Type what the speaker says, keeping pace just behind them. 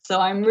So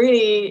I'm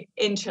really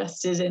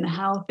interested in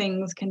how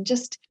things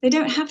they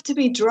don't have to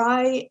be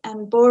dry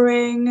and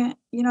boring.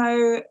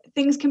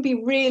 Things can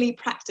be really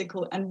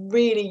practical and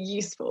really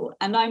useful.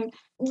 And I'm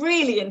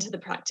really into the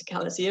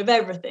practicality of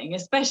everything,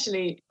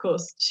 especially, of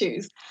course,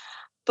 shoes.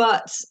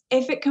 But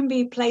if it can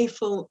be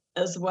playful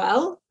as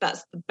well,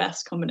 that's the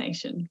best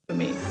combination for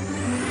me.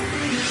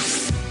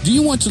 Do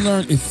you want to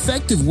learn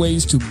effective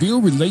ways to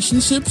build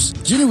relationships,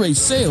 generate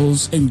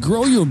sales, and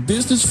grow your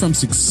business from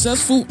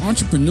successful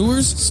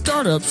entrepreneurs,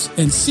 startups,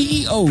 and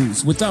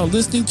CEOs without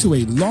listening to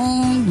a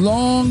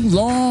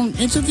long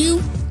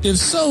interview? If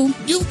so,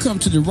 you've come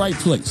to the right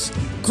place.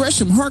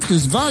 Gresham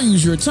Harkless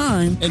values your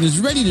time and is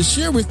ready to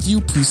share with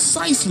you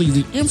precisely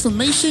the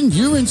information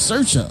you're in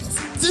search of.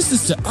 This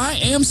is the I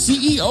Am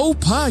CEO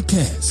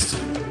podcast.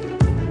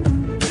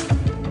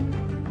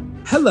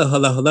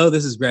 Hello.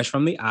 This is Gresh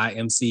from the I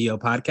Am CEO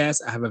podcast.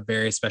 I have a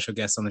very special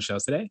guest on the show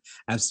today.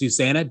 I have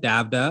Susanna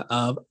Davda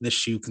of The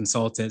Shoe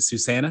Consultant.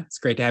 Susanna, it's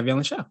great to have you on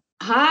the show.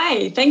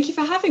 Hi, thank you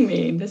for having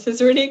me. This is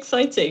really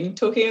exciting,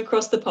 talking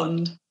across the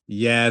pond.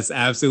 Yes,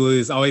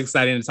 absolutely. It's always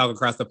exciting to talk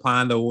across the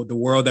pond, the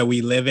world that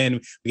we live in.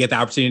 We get the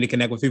opportunity to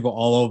connect with people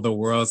all over the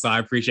world. So I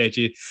appreciate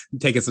you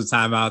taking some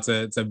time out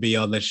to be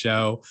on the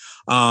show.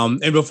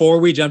 And before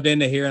we jumped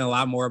into hearing a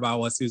lot more about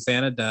what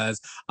Susanna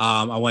does,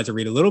 I wanted to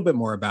read a little bit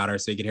more about her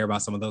so you can hear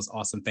about some of those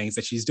awesome things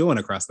that she's doing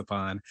across the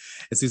pond.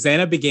 And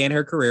Susanna began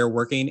her career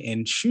working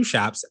in shoe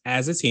shops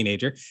as a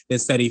teenager, then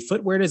studied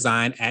footwear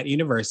design at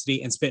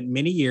university and spent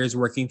many years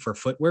working for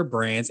footwear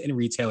brands and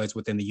retailers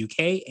within the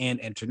UK and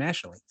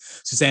internationally.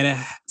 Susanna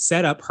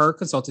set up her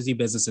consultancy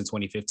business in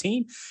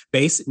 2015,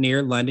 based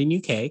near London,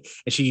 UK,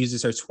 and she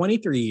uses her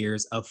 23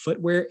 years of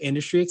footwear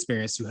industry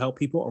experience to help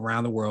people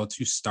around the world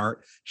to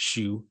start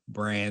shoe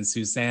brands.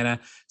 Susanna,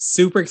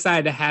 super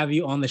excited to have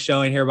you on the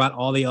show and hear about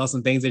all the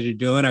awesome things that you're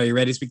doing. Are you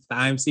ready to speak to the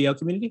IMCO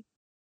community?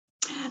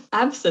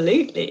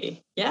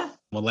 Absolutely. Yeah.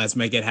 Well, let's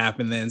make it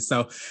happen then.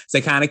 So to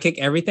kind of kick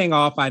everything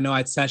off, I know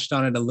I touched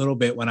on it a little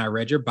bit when I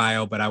read your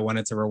bio, but I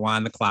wanted to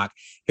rewind the clock,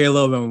 hear a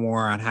little bit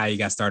more on how you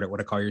got started.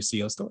 What I call your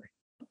CEO story.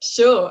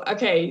 Sure.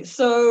 Okay.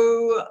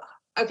 So,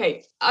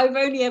 I've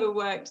only ever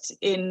worked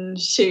in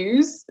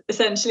shoes,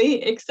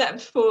 essentially,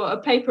 except for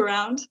a paper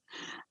round.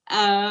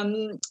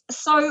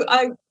 So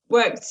I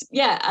worked,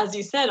 as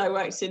you said, I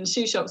worked in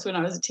shoe shops when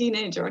I was a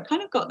teenager. I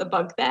kind of got the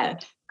bug there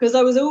because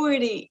I was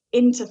already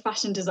into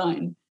fashion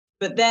design.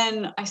 But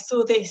then I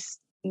saw this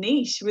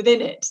niche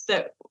within it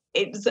that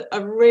it's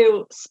a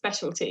real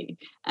specialty.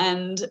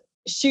 And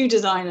shoe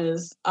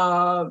designers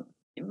are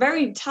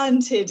very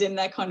talented in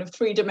their kind of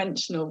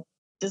three-dimensional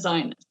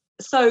design.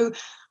 So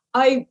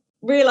I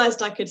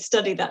realized I could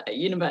study that at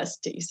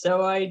university.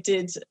 So I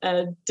did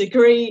a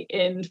degree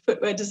in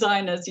footwear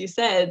design, as you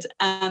said,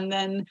 and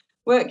then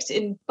worked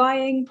in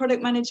buying,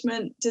 product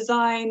management,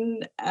 design,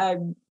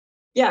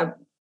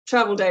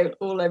 traveled out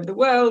all over the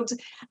world.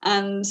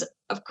 And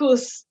of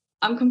course,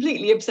 I'm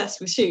completely obsessed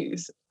with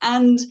shoes.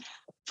 And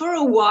for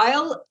a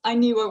while, I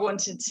knew I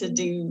wanted to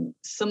do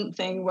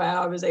something where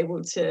I was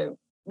able to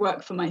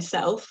work for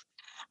myself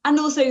and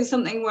also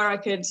something where I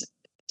could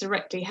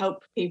directly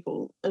help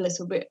people a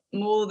little bit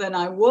more than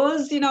I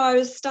was. I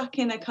was stuck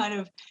in a kind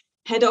of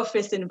head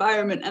office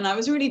environment and I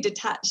was really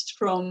detached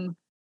from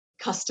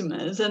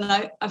customers. And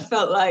I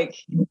felt like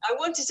I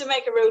wanted to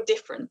make a real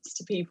difference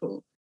to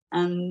people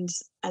and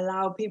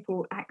allow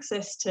people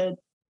access to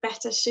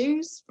better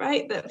shoes,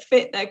 right? That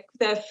fit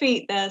their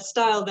feet, their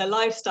style, their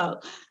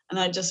lifestyle. And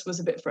I just was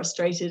a bit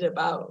frustrated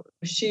about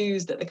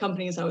shoes that the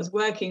companies I was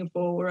working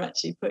for were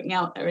actually putting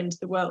out there into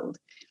the world.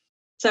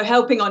 So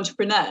helping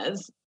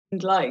entrepreneurs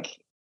like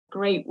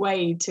great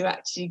way to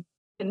actually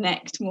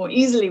connect more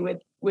easily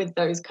with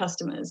those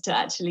customers to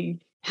actually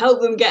help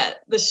them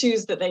get the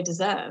shoes that they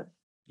deserve.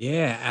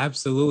 Yeah,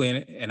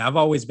 absolutely. And I've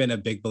always been a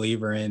big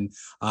believer in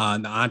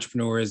the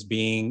entrepreneurs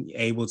being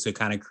able to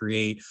kind of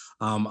create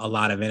a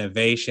lot of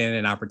innovation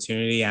and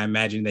opportunity. I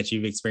imagine that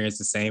you've experienced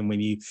the same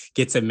when you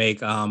get to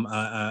make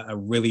a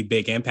really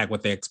big impact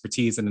with the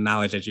expertise and the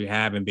knowledge that you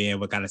have and being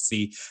able to kind of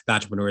see the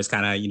entrepreneurs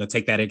kind of,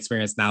 take that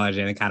experience, knowledge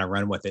and kind of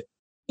run with it.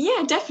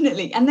 Yeah,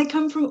 definitely. And they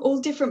come from all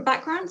different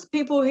backgrounds.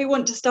 People who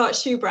want to start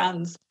shoe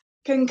brands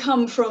can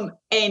come from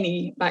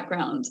any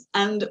background.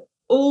 And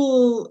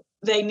all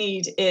they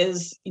need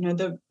is,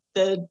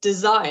 the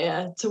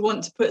desire to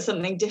want to put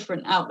something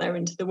different out there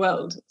into the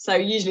world. So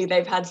usually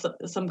they've had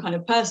some kind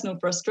of personal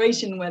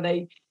frustration where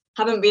they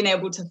haven't been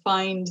able to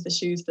find the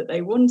shoes that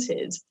they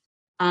wanted.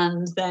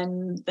 And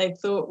then they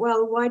thought,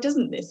 well, why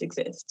doesn't this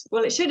exist?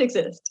 Well, it should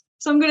exist.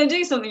 So I'm going to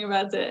do something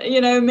about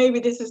it. Maybe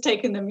this has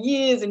taken them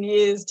years and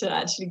years to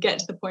actually get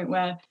to the point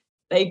where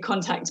they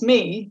contact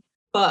me,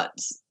 but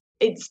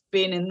it's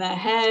been in their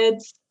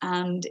heads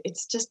and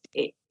it's just,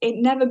 it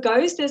never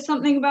goes. There's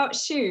something about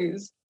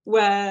shoes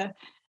where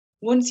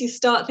once you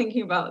start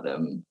thinking about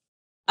them,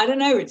 I don't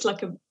know, it's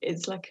like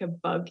a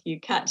bug.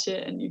 You catch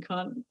it and you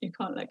can't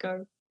let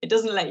go. It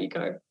doesn't let you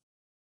go.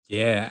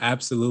 Yeah,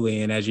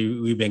 absolutely. And as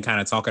we've been kind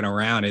of talking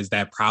around, is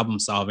that problem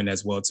solving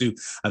as well too,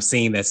 of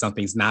seeing that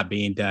something's not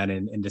being done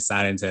and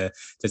deciding to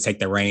take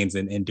the reins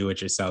and do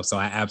it yourself. So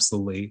I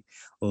absolutely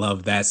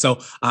love that. So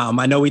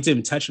I know we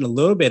didn't touch on a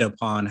little bit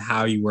upon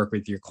how you work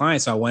with your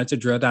clients. So I wanted to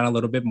drill down a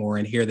little bit more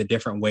and hear the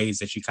different ways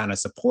that you kind of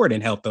support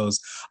and help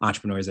those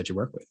entrepreneurs that you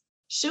work with.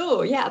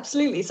 Sure, yeah,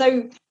 absolutely.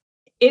 So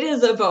it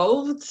has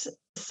evolved.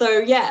 So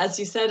yeah, as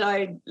you said,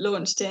 I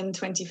launched in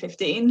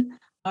 2015.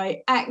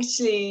 I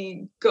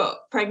actually got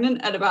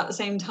pregnant at about the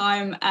same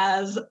time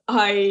as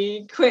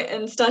I quit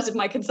and started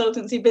my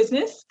consultancy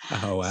business.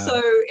 Oh, So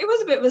wow. it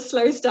was a bit of a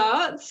slow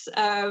start,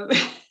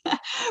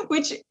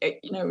 which,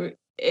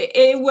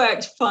 it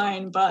worked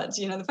fine. But,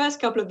 the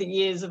first couple of the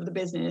years of the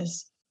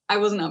business, I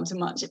wasn't up to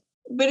much.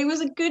 But it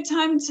was a good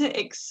time to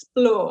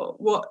explore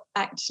what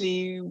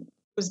actually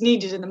was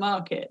needed in the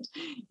market.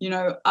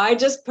 I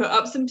just put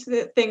up some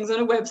things on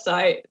a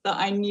website that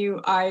I knew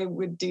I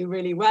would do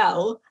really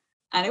well.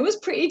 And it was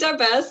pretty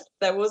diverse.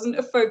 There wasn't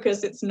a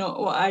focus. It's not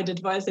what I'd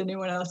advise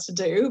anyone else to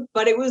do,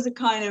 but it was a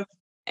kind of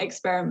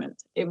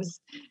experiment. It was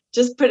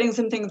just putting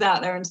some things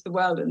out there into the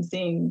world and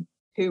seeing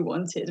who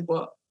wanted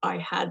what I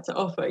had to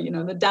offer,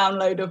 the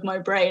download of my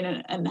brain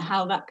and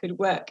how that could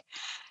work.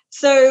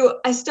 So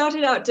I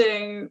started out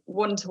doing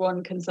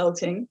one-to-one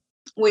consulting,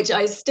 which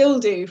I still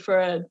do for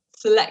a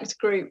select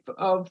group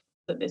of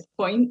at this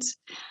point.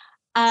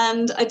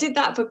 And I did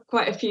that for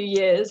quite a few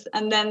years.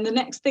 And then the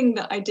next thing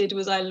that I did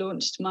was I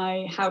launched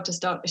my How to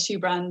Start a Shoe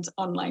Brand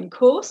online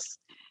course.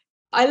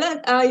 I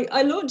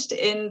launched it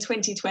in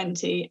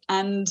 2020,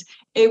 and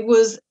it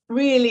was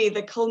really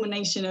the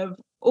culmination of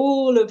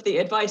all of the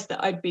advice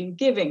that I'd been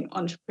giving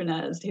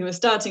entrepreneurs who were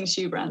starting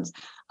shoe brands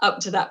up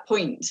to that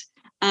point.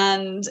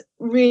 And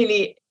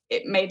really,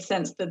 it made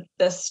sense that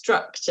the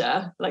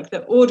structure, like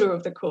the order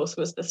of the course,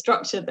 was the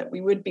structure that we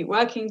would be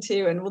working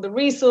to, and all the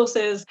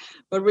resources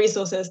were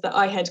resources that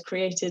I had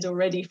created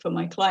already for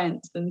my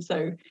clients. And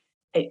so,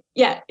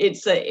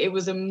 it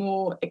was a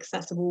more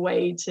accessible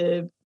way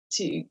to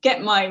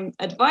get my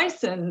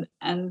advice and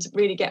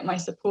really get my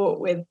support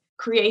with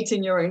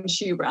creating your own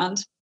shoe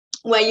brand,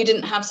 where you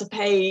didn't have to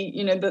pay,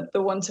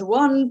 the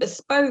one-to-one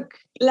bespoke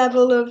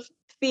level of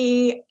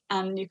fee,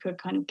 and you could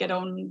kind of get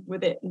on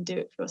with it and do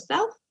it for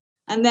yourself.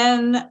 And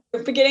then at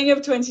the beginning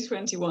of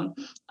 2021,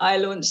 I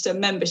launched a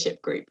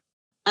membership group.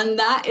 And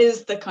that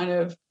is the kind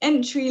of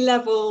entry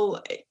level,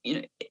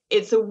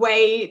 it's a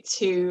way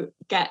to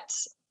get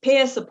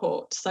peer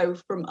support. So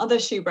from other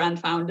shoe brand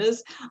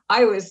founders,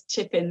 I always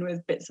chip in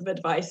with bits of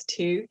advice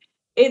too.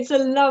 It's a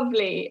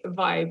lovely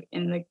vibe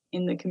in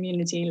the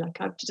community.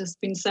 Like, I've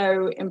just been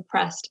so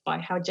impressed by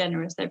how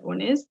generous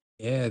everyone is.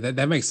 Yeah,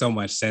 that makes so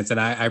much sense. And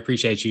I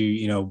appreciate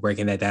you,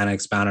 breaking that down and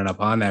expounding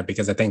upon that,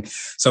 because I think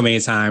so many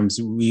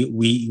times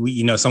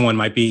we someone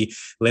might be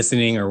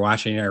listening or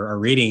watching or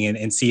reading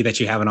and see that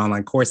you have an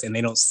online course, and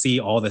they don't see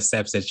all the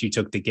steps that you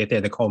took to get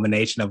there, the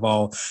culmination of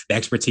all the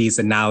expertise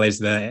and knowledge,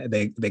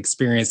 the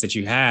experience that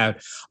you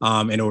have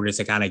in order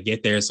to kind of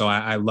get there. So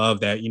I love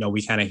that,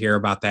 we kind of hear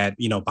about that,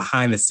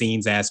 behind the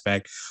scenes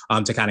aspect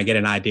to kind of get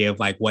an idea of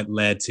like what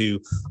led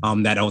to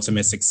that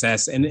ultimate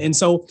success. And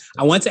so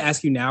I want to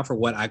ask you now for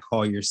what I call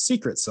your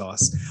secret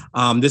sauce.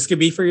 This could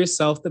be for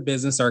yourself, the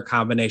business, or a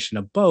combination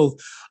of both.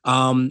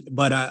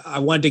 But I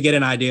wanted to get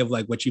an idea of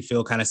like what you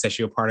feel kind of sets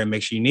you apart and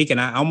makes you unique.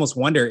 And I almost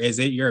wonder, is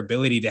it your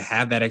ability to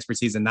have that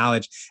expertise and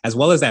knowledge as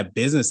well as that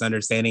business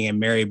understanding and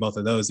marry both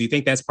of those? Do you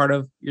think that's part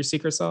of your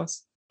secret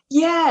sauce?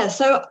 Yeah.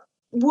 So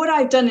what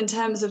I've done in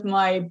terms of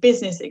my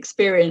business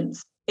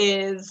experience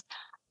is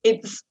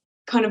it's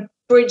kind of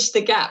bridged the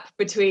gap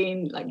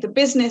between like the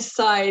business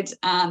side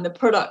and the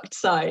product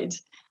side,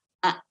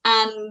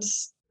 and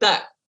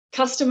that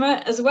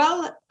customer as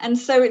well. And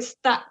so it's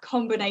that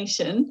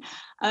combination,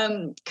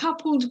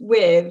 coupled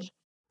with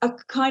a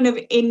kind of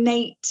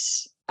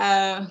innate,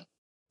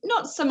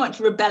 not so much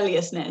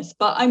rebelliousness,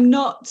 but I'm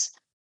not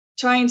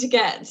trying to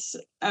get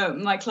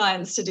my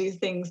clients to do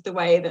things the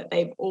way that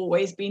they've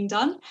always been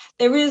done.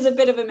 There is a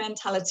bit of a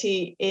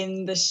mentality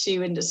in the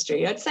shoe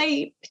industry, I'd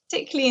say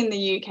particularly in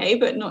the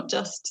UK, but not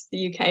just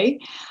the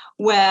UK,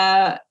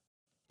 where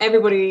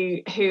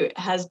everybody who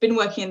has been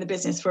working in the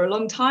business for a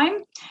long time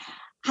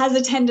has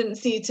a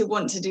tendency to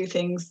want to do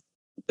things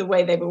the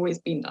way they've always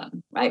been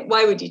done, right?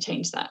 Why would you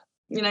change that?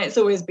 It's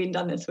always been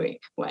done this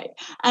way.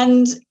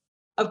 And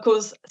of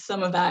course,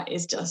 some of that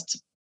is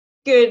just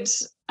good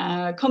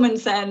common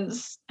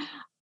sense,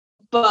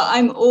 but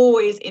I'm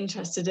always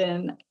interested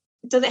in,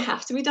 does it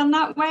have to be done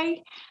that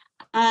way?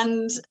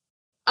 And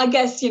I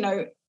guess,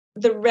 the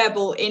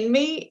rebel in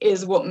me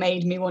is what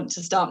made me want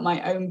to start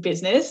my own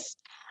business.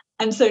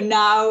 And so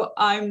now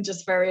I'm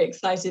just very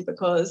excited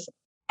because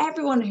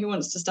everyone who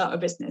wants to start a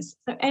business,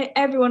 so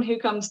everyone who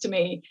comes to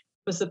me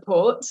for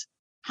support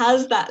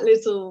has that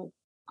little,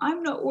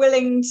 I'm not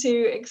willing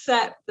to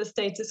accept the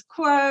status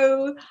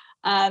quo.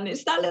 And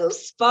it's that little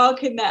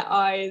spark in their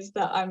eyes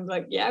that I'm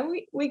like, yeah,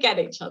 we get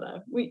each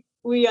other.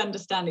 We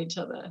understand each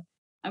other,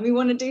 and we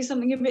want to do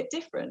something a bit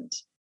different.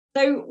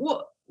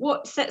 So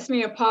what sets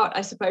me apart,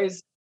 I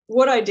suppose,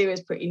 what I do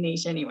is pretty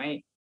niche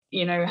anyway.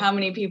 how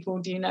many people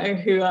do you know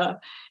who are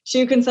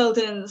shoe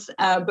consultants,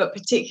 but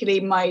particularly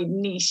my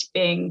niche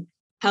being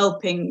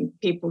helping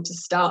people to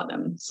start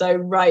them. So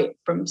right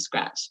from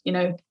scratch,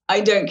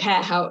 I don't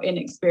care how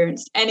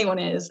inexperienced anyone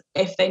is.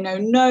 If they know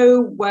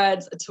no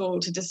words at all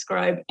to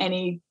describe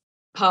any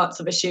parts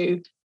of a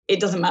shoe, it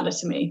doesn't matter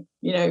to me.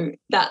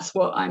 That's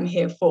what I'm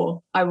here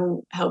for. I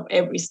will help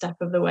every step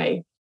of the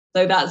way.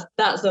 So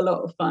that's a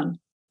lot of fun.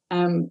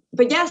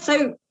 But yeah,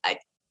 so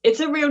it's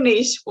a real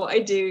niche what I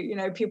do.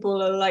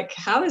 People are like,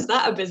 how is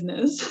that a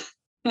business?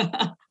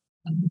 But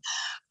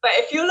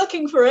if you're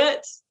looking for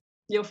it,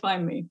 you'll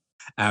find me.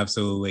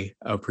 Absolutely.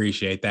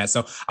 Appreciate that.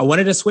 So I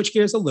wanted to switch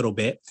gears a little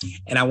bit,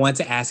 and I want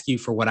to ask you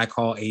for what I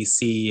call a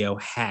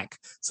CEO hack.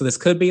 So this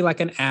could be like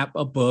an app,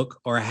 a book,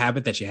 or a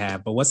habit that you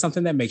have, but what's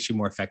something that makes you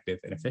more effective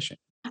and efficient?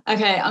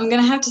 Okay, I'm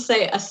going to have to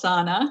say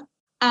Asana.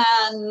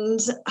 And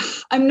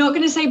I'm not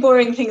going to say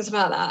boring things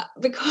about that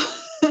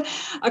because,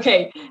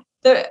 okay,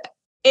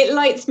 it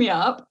lights me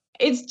up.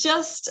 It's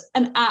just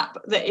an app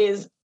that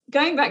is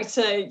going back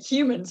to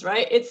humans,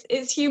 right?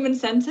 It's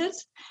human-centered.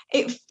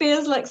 It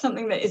feels like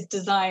something that is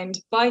designed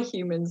by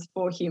humans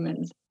for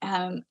humans,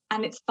 and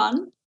it's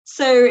fun.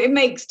 So it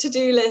makes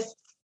to-do lists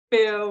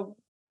feel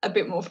a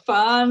bit more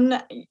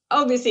fun.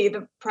 Obviously,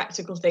 the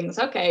practical things,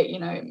 okay,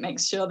 it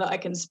makes sure that I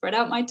can spread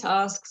out my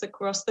tasks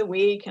across the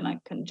week and I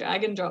can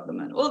drag and drop them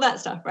and all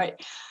that stuff, right?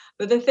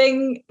 But the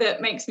thing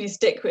that makes me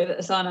stick with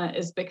Asana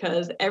is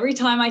because every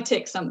time I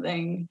tick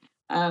something,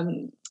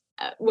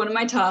 one of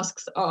my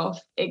tasks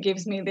off, it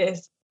gives me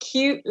this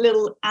cute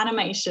little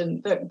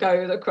animation that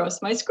goes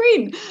across my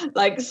screen,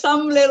 like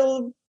some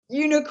little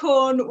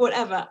unicorn,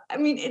 whatever. I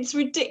mean, it's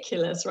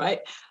ridiculous, right?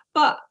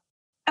 But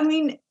I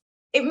mean,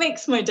 it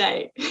makes my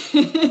day.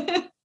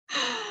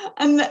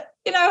 And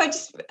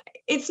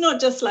it's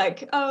not just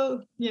like,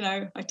 oh,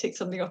 I tick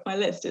something off my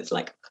list. It's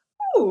like,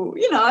 oh,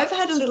 I've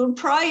had a little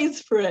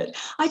prize for it.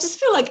 I just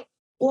feel like,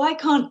 why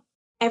can't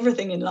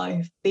everything in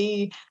life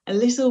be a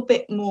little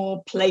bit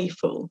more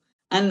playful?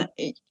 And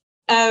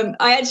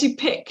I actually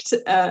picked,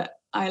 I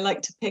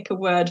like to pick a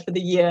word for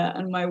the year,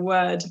 and my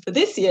word for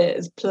this year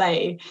is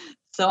play.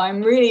 So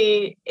I'm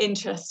really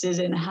interested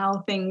in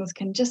how things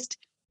can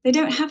they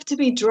don't have to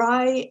be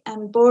dry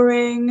and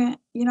boring.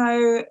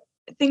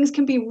 Things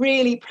can be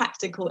really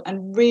practical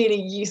and really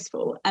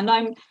useful. And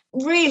I'm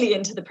really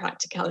into the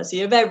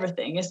practicality of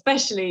everything,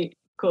 especially,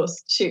 of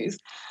course, shoes.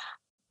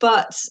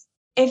 But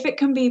if it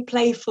can be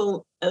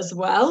playful as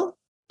well,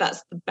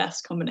 that's the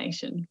best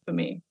combination for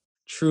me.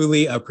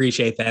 Truly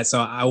appreciate that. So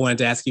I wanted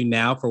to ask you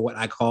now for what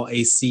I call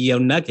a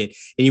CEO nugget.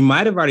 And you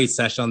might have already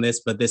touched on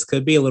this, but this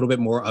could be a little bit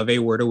more of a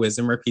word of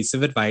wisdom or piece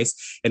of advice.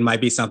 It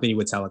might be something you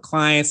would tell a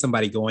client,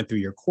 somebody going through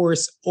your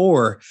course,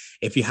 or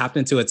if you hopped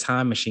into a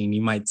time machine,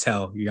 you might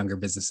tell your younger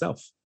business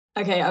self.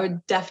 Okay, I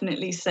would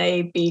definitely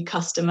say be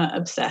customer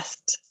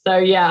obsessed. So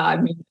yeah, I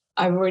mean,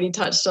 I've already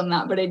touched on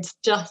that, but it's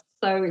just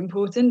so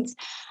important.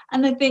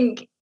 And I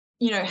think,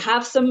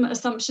 have some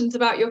assumptions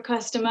about your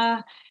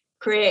customer,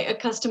 create a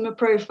customer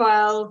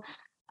profile.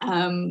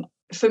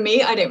 For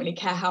me, I don't really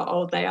care how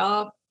old they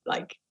are,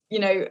 like,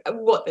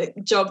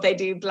 what job they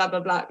do, blah, blah,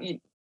 blah.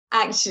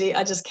 Actually,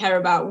 I just care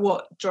about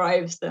what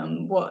drives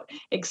them, what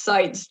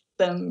excites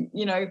them,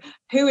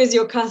 who is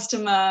your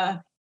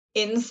customer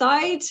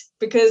inside?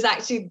 Because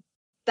actually,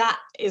 that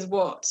is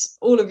what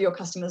all of your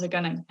customers are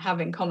going to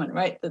have in common,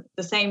 right?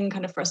 The same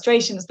kind of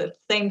frustrations, the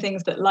same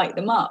things that light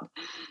them up.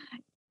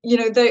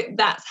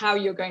 That's how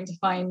you're going to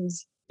find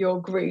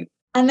your group.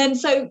 And then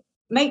so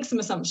make some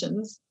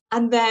assumptions,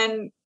 and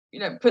then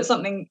put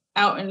something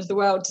out into the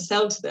world to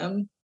sell to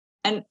them,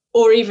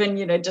 or even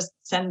just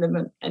send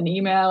them an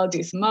email,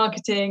 do some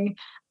marketing,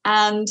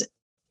 and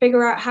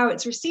figure out how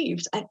it's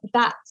received.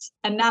 That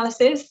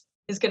analysis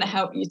is going to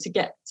help you to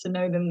get to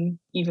know them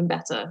even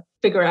better,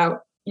 figure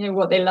out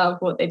what they love,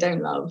 what they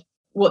don't love,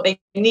 what they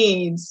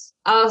need.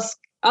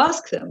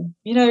 Ask them,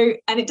 and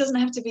it doesn't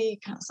have to be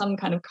some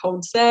kind of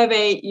cold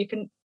survey. You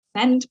can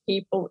send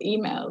people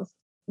emails,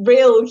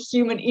 real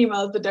human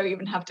emails that don't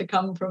even have to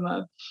come from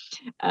a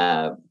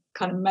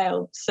kind of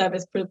mail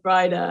service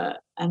provider.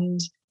 And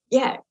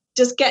yeah,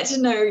 just get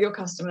to know your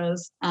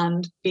customers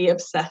and be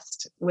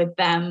obsessed with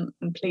them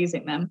and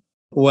pleasing them.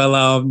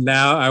 Well,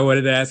 now I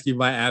wanted to ask you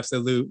my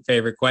absolute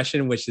favorite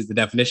question, which is the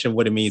definition of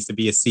what it means to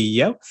be a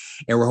CEO.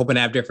 And we're hoping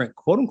to have different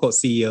quote unquote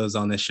CEOs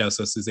on this show.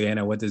 So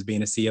Susanna, what does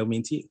being a CEO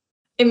mean to you?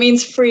 It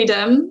means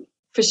freedom,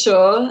 for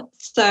sure.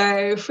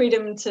 So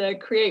freedom to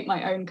create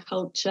my own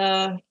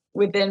culture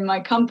within my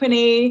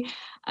company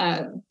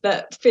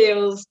that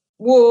feels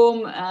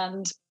warm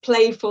and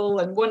playful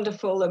and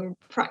wonderful and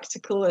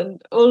practical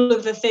and all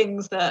of the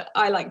things that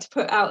I like to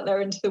put out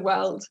there into the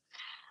world.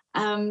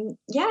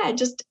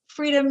 Just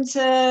freedom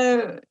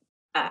to,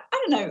 I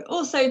don't know,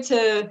 also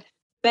to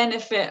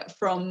benefit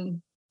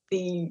from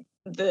the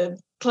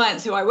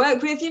clients who I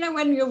work with.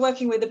 When you're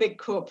working with a big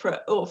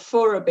corporate or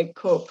for a big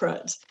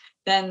corporate,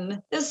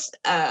 then there's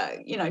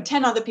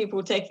 10 other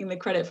people taking the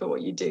credit for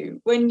what you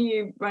do. When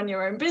you run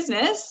your own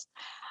business,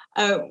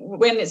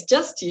 when it's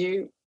just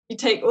you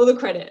take all the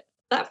credit.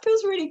 that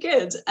feels really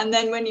good. And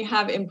then when you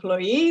have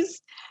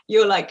employees,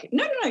 you're like,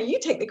 no, you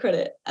take the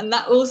credit. And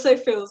that also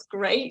feels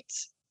great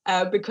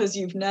because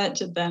you've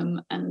nurtured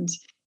them and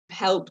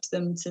helped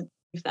them to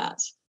do that.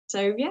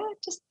 So yeah,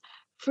 just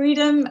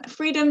freedom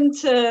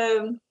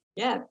to,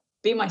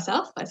 be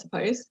myself, I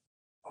suppose.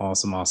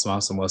 Awesome.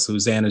 Well,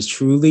 Susanna,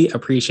 truly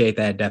appreciate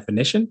that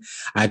definition.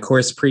 I, of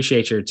course,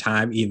 appreciate your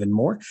time even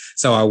more.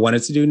 So I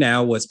wanted to do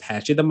now was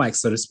pass you the mic,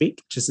 so to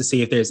speak, just to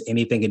see if there's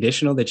anything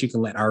additional that you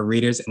can let our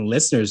readers and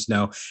listeners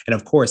know. And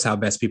of course, how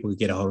best people can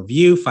get a hold of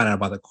you, find out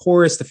about the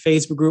course, the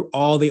Facebook group,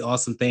 all the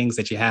awesome things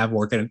that you have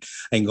working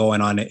and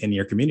going on in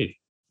your community.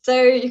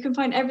 So you can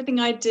find everything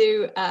I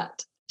do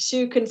at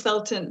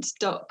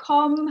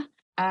shoeconsultant.com.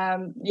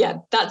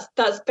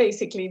 That's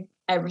basically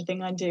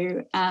everything I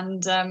do.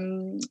 And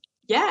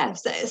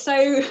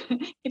so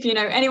if you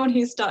know anyone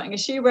who's starting a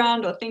shoe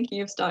brand or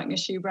thinking of starting a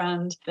shoe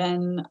brand,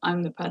 then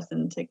I'm the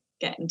person to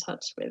get in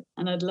touch with.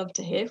 And I'd love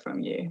to hear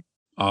from you.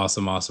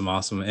 Awesome.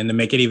 And to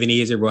make it even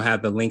easier, we'll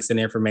have the links and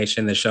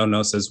information in the show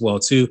notes as well,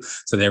 too,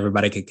 so that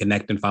everybody can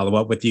connect and follow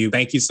up with you.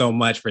 Thank you so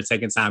much for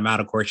taking time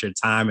out, of course, your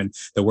time and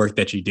the work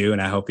that you do.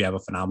 And I hope you have a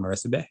phenomenal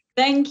rest of the day.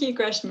 Thank you,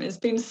 Gresham. It's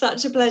been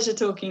such a pleasure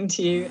talking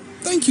to you.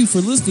 Thank you for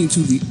listening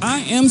to the I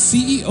Am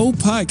CEO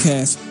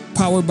podcast,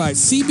 powered by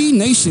CB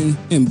Nation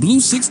and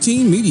Blue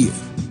 16 Media.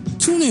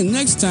 Tune in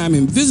next time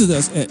and visit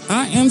us at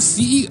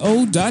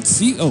imceo.co.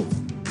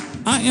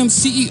 I Am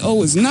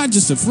CEO is not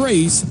just a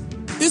phrase,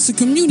 it's a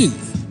community.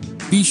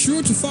 Be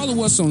sure to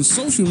follow us on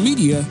social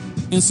media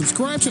and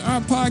subscribe to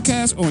our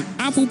podcast on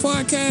Apple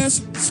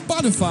Podcasts,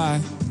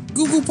 Spotify,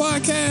 Google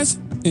Podcasts,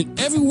 and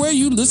everywhere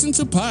you listen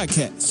to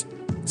podcasts.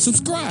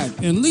 Subscribe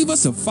and leave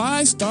us a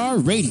 5-star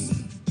rating.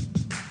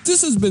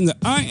 This has been the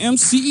I Am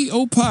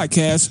CEO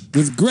podcast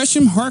with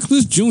Gresham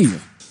Harkless Jr.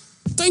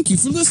 Thank you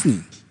for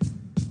listening.